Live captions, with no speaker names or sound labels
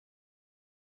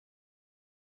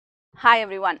Hi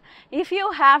everyone. If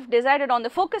you have decided on the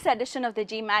focus edition of the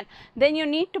GMAT, then you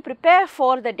need to prepare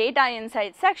for the data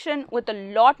insights section with a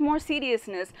lot more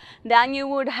seriousness than you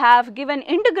would have given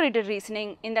integrated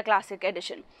reasoning in the classic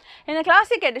edition. In the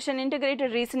classic edition,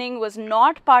 integrated reasoning was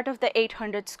not part of the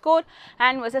 800 score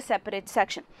and was a separate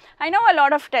section. I know a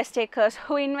lot of test takers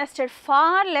who invested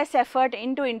far less effort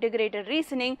into integrated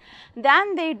reasoning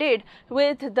than they did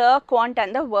with the quant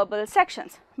and the verbal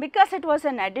sections. Because it was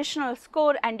an additional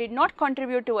score and did not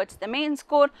contribute towards the main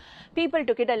score, people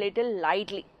took it a little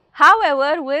lightly.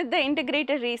 However, with the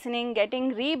integrated reasoning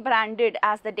getting rebranded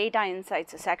as the data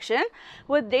insights section,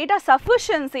 with data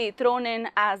sufficiency thrown in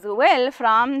as well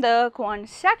from the quant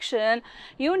section,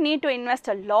 you need to invest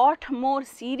a lot more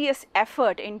serious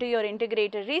effort into your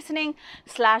integrated reasoning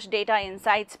 / data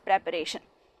insights preparation.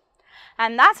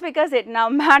 And that's because it now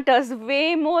matters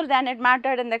way more than it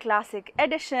mattered in the classic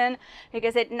edition,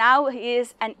 because it now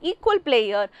is an equal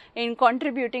player in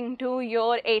contributing to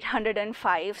your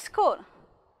 805 score.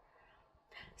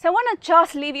 So I want to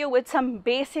just leave you with some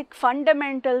basic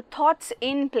fundamental thoughts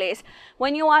in place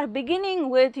when you are beginning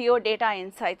with your data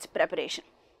insights preparation.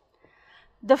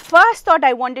 The first thought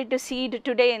I wanted to seed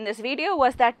today in this video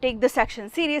was that take the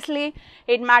section seriously.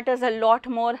 It matters a lot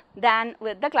more than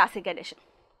with the classic edition.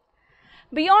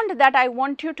 Beyond that, I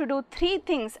want you to do 3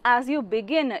 things as you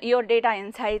begin your data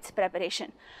insights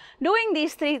preparation. Doing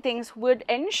these 3 things would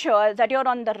ensure that you're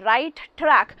on the right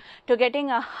track to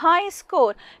getting a high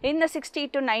score in the 60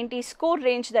 to 90 score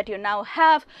range that you now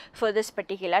have for this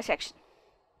particular section.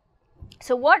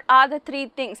 So what are the 3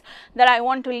 things that I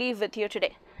want to leave with you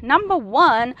today? Number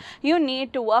 1, you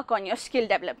need to work on your skill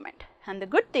development. And the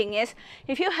good thing is,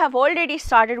 if you have already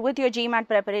started with your GMAT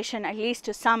preparation at least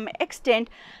to some extent,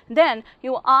 then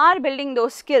you are building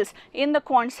those skills in the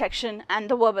quant section and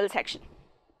the verbal section.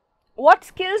 What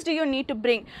skills do you need to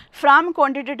bring from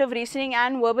quantitative reasoning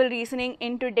and verbal reasoning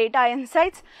into data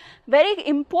insights? Very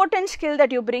important skill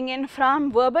that you bring in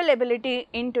from verbal ability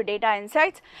into data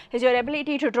insights is your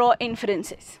ability to draw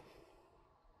inferences.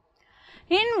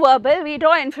 In verbal, we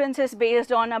draw inferences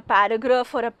based on a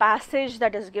paragraph or a passage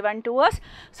that is given to us.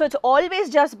 So it's always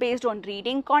just based on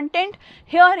reading content.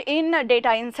 Here in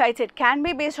data insights, it can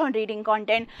be based on reading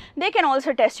content. They can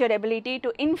also test your ability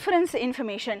to inference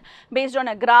information based on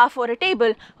a graph or a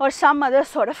table or some other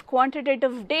sort of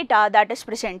quantitative data that is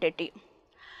presented to you.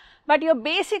 But your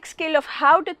basic skill of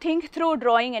how to think through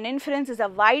drawing an inference is a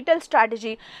vital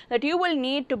strategy that you will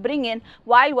need to bring in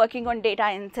while working on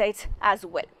data insights as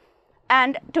well.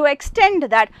 And to extend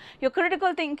that, your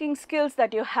critical thinking skills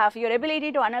that you have, your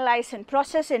ability to analyze and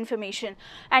process information,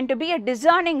 and to be a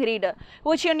discerning reader,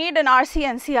 which you need in RC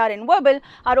and CR in verbal,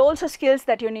 are also skills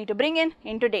that you need to bring in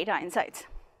into data insights.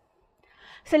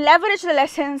 So leverage the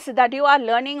lessons that you are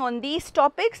learning on these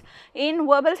topics in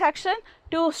verbal section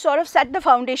to sort of set the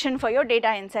foundation for your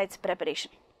data insights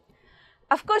preparation.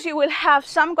 Of course, you will have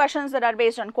some questions that are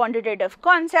based on quantitative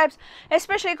concepts,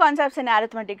 especially concepts in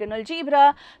arithmetical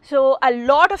algebra. So a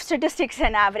lot of statistics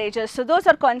and averages. So those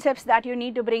are concepts that you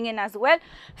need to bring in as well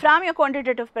from your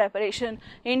quantitative preparation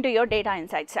into your data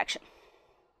insights section.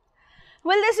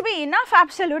 Will this be enough?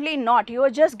 Absolutely not. You are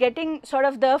just getting sort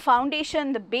of the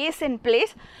foundation, the base in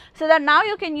place, so that now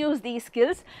you can use these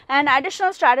skills and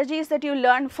additional strategies that you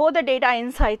learn for the data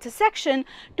insights section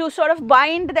to sort of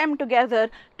bind them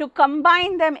together, to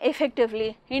combine them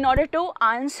effectively in order to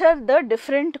answer the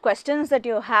different questions that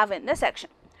you have in the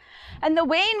section. And the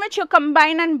way in which you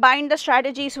combine and bind the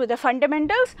strategies with the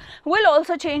fundamentals will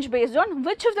also change based on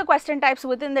which of the question types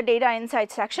within the data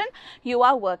insights section you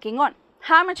are working on.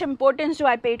 How much importance do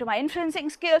I pay to my inferencing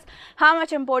skills? How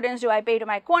much importance do I pay to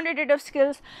my quantitative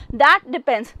skills? That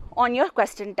depends on your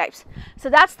question types. So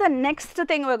that's the next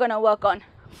thing we're going to work on.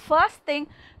 First thing,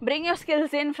 bring your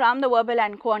skills in from the verbal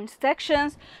and quant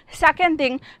sections. Second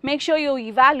thing, make sure you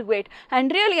evaluate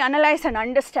and really analyze and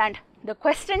understand the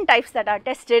question types that are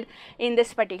tested in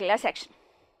this particular section.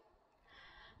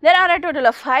 There are a total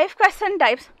of 5 question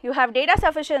types. You have data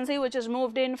sufficiency, which is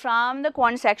moved in from the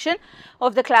quant section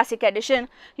of the classic edition.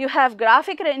 You have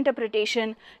graphic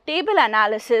interpretation, table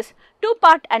analysis,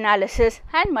 2-part analysis,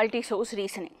 and multi-source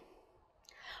reasoning.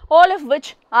 All of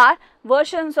which are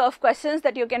versions of questions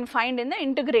that you can find in the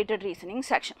integrated reasoning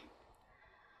section.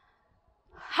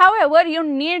 However, you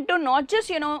need to not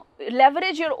just,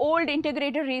 leverage your old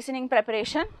integrated reasoning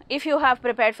preparation if you have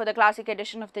prepared for the classic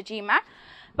edition of the GMAT,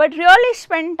 but really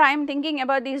spend time thinking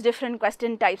about these different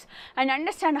question types and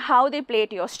understand how they play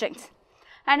to your strengths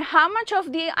and how much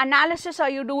of the analysis are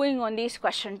you doing on these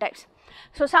question types.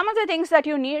 So some of the things that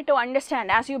you need to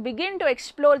understand as you begin to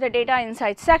explore the data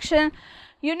insights section,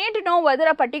 You need to know whether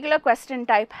a particular question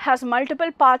type has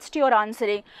multiple parts to your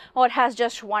answering or has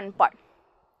just one part.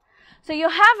 So you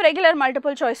have regular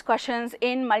multiple choice questions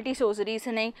in multi-source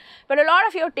reasoning, but a lot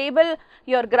of your table,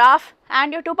 your graph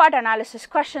and your two-part analysis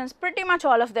questions, pretty much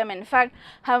all of them in fact,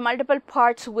 have multiple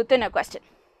parts within a question.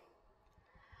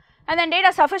 And then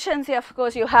data sufficiency, of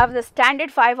course, you have the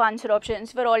standard 5 answer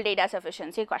options for all data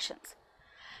sufficiency questions.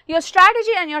 Your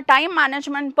strategy and your time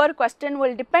management per question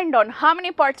will depend on how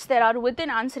many parts there are within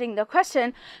answering the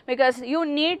question, because you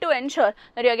need to ensure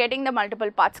that you are getting the multiple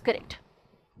parts correct.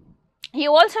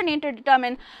 You also need to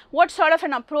determine what sort of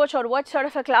an approach or what sort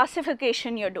of a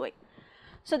classification you are doing.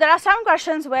 So there are some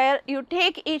questions where you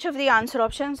take each of the answer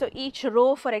options, so each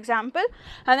row for example,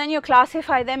 and then you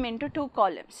classify them into 2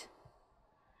 columns.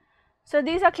 So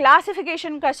these are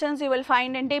classification questions you will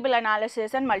find in table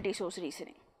analysis and multi-source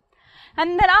reasoning.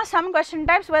 And there are some question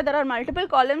types where there are multiple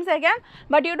columns again,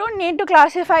 but you don't need to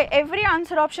classify every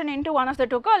answer option into one of the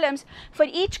 2 columns. For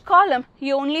each column,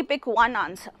 you only pick one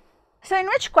answer. So in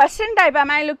which question type am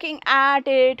I looking at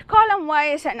it column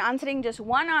wise and answering just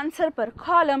one answer per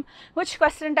column? Which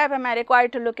question type am I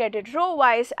required to look at it row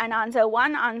wise and answer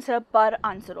one answer per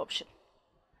answer option?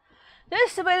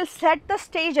 This will set the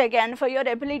stage again for your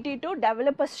ability to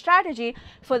develop a strategy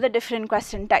for the different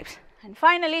question types. And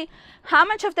finally, how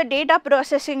much of the data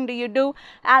processing do you do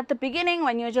at the beginning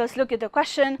when you just look at the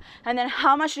question, and then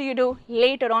how much do you do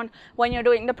later on when you're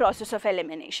doing the process of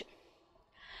elimination?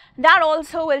 That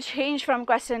also will change from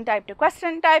question type to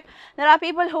question type. There are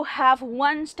people who have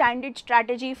one standard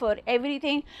strategy for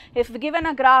everything. If given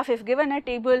a graph, if given a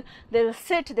table, they'll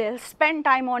sit, they'll spend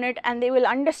time on it, and they will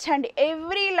understand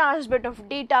every last bit of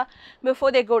data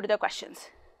before they go to the questions.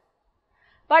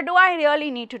 But do I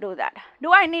really need to do that?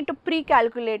 Do I need to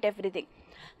pre-calculate everything?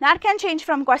 That can change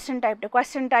from question type to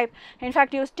question type. In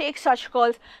fact, you take such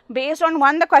calls based on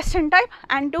 1, the question type,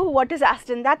 and 2, what is asked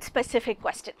in that specific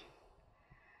question.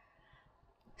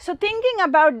 So thinking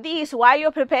about these while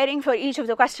you're preparing for each of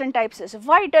the question types is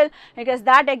vital, because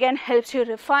that again helps you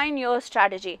refine your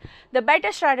strategy. The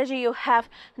better strategy you have,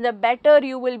 the better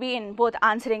you will be in both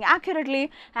answering accurately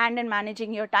and in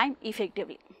managing your time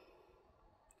effectively.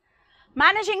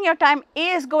 Managing your time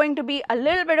is going to be a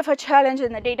little bit of a challenge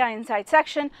in the data insight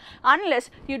section unless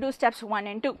you do steps 1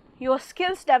 and 2. Your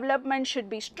skills development should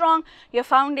be strong, your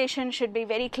foundation should be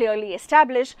very clearly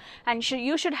established, and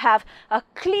you should have a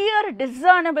clear,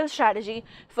 discernible strategy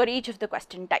for each of the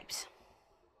question types.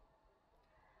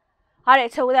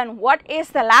 Alright, so then what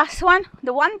is the last one?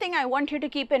 The one thing I want you to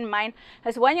keep in mind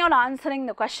is when you're answering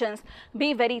the questions,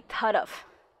 be very thorough.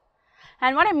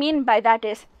 And what I mean by that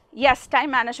is, yes, time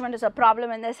management is a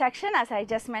problem in this section as I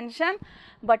just mentioned,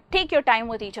 but take your time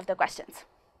with each of the questions.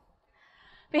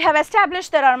 We have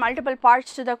established there are multiple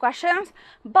parts to the questions,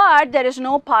 but there is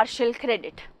no partial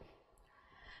credit.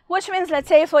 Which means, let's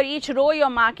say for each row you're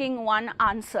marking one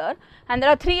answer and there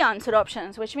are 3 answer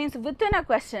options, which means within a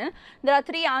question there are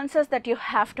 3 answers that you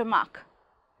have to mark.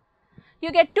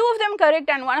 You get 2 of them correct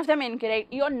and 1 of them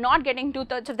incorrect, you're not getting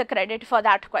 2/3 of the credit for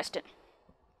that question.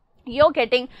 You're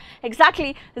getting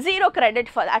exactly 0 credit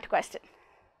for that question.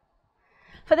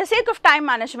 For the sake of time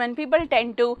management, people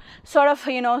tend to sort of,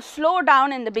 slow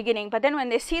down in the beginning, but then when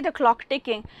they see the clock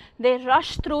ticking, they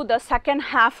rush through the second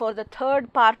half or the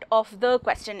third part of the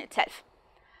question itself.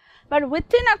 But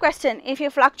within a question, if you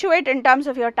fluctuate in terms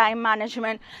of your time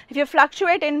management, if you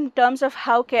fluctuate in terms of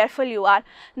how careful you are,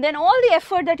 then all the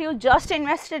effort that you just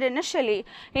invested initially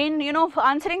in,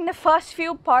 answering the first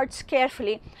few parts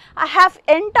carefully, have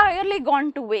entirely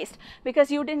gone to waste because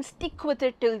you didn't stick with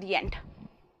it till the end.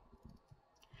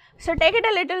 So take it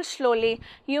a little slowly.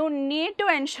 You need to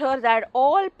ensure that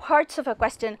all parts of a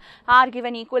question are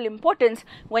given equal importance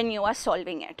when you are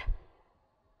solving it.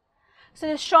 So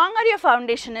the stronger your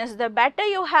foundation is, the better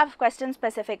you have question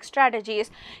specific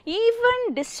strategies.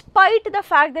 Even despite the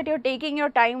fact that you're taking your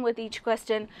time with each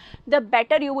question, the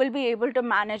better you will be able to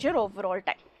manage your overall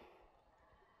time.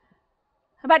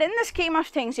 But in the scheme of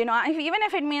things, even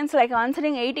if it means like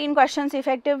answering 18 questions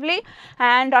effectively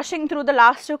and rushing through the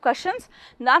last 2 questions,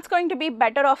 that's going to be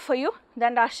better off for you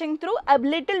than rushing through a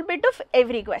little bit of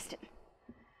every question.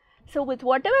 So with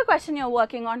whatever question you're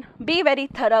working on, be very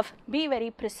thorough, be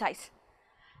very precise,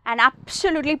 and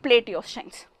absolutely play to your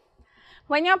strengths.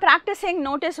 When you're practicing,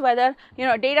 notice whether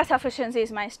data sufficiency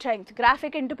is my strength,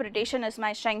 graphic interpretation is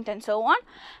my strength, and so on,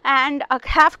 and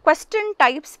have question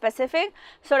type specific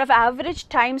sort of average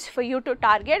times for you to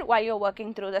target while you're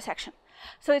working through the section.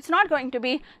 So it's not going to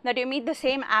be that you meet the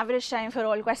same average time for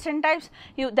all question types.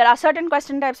 There are certain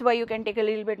question types where you can take a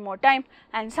little bit more time,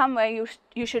 and some where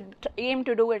you should aim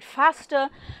to do it faster.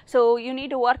 So you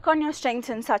need to work on your strengths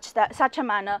in such a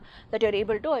manner that you're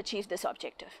able to achieve this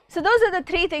objective. So those are the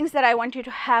 3 things that I want you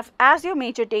to have as your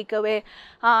major takeaway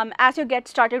as you get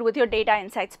started with your data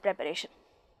insights preparation.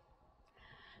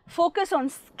 Focus on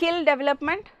skill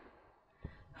development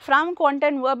from quant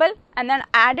and verbal, and then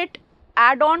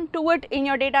add on to it in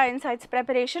your data insights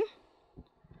preparation.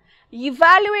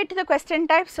 Evaluate the question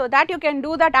type so that you can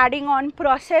do that adding on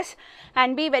process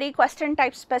and be very question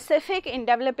type specific in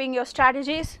developing your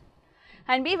strategies,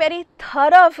 and be very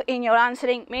thorough in your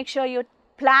answering. Make sure you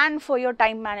plan for your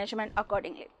time management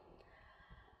accordingly.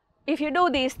 If you do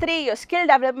these 3, your skill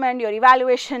development, your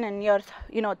evaluation, and your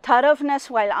thoroughness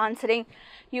while answering,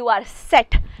 you are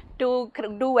set to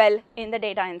do well in the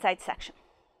data insights section.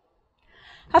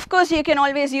 Of course, you can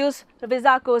always use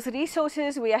Wizako's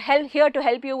resources. We are here to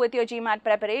help you with your GMAT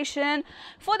preparation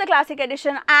for the Classic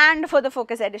Edition and for the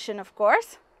Focus Edition, of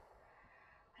course.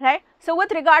 Right? So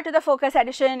with regard to the Focus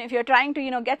Edition, if you're trying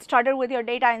to get started with your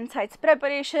data insights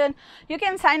preparation, you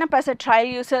can sign up as a trial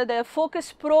user. The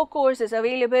Focus Pro course is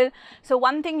available. So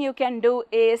one thing you can do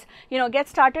is get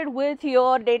started with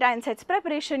your data insights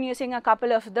preparation using a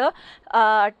couple of the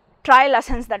trial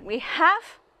lessons that we have.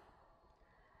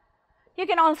 You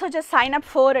can also just sign up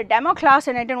for a demo class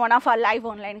in one of our live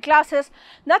online classes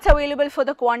that's available for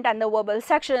the quant and the verbal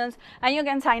sections, and you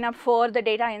can sign up for the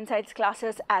data insights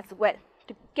classes as well.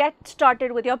 To get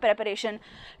started with your preparation,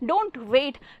 don't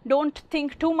wait, don't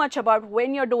think too much about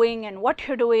when you're doing and what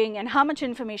you're doing and how much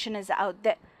information is out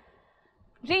there.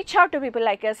 Reach out to people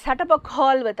like us, set up a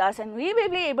call with us, and we will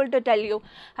be able to tell you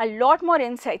a lot more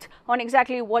insights on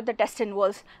exactly what the test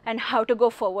involves and how to go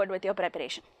forward with your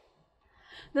preparation.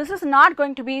 This is not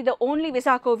going to be the only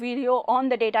Wizako video on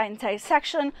the data insights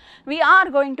section. We are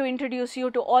going to introduce you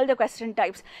to all the question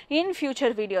types in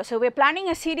future videos. So we're planning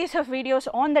a series of videos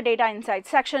on the data insights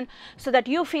section so that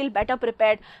you feel better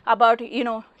prepared about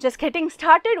just getting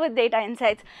started with data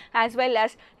insights, as well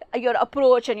as your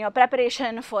approach and your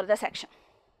preparation for the section.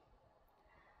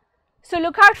 So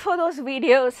look out for those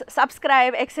videos,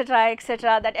 subscribe,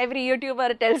 etc., that every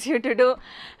YouTuber tells you to do,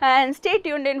 and stay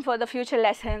tuned in for the future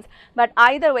lessons. But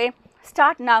either way,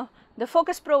 start now. The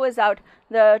Focus Pro is out,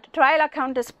 the trial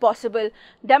account is possible,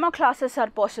 demo classes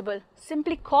are possible.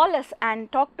 Simply call us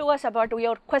and talk to us about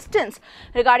your questions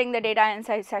regarding the data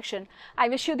insights section. I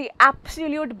wish you the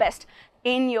absolute best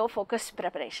in your Focus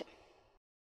preparation.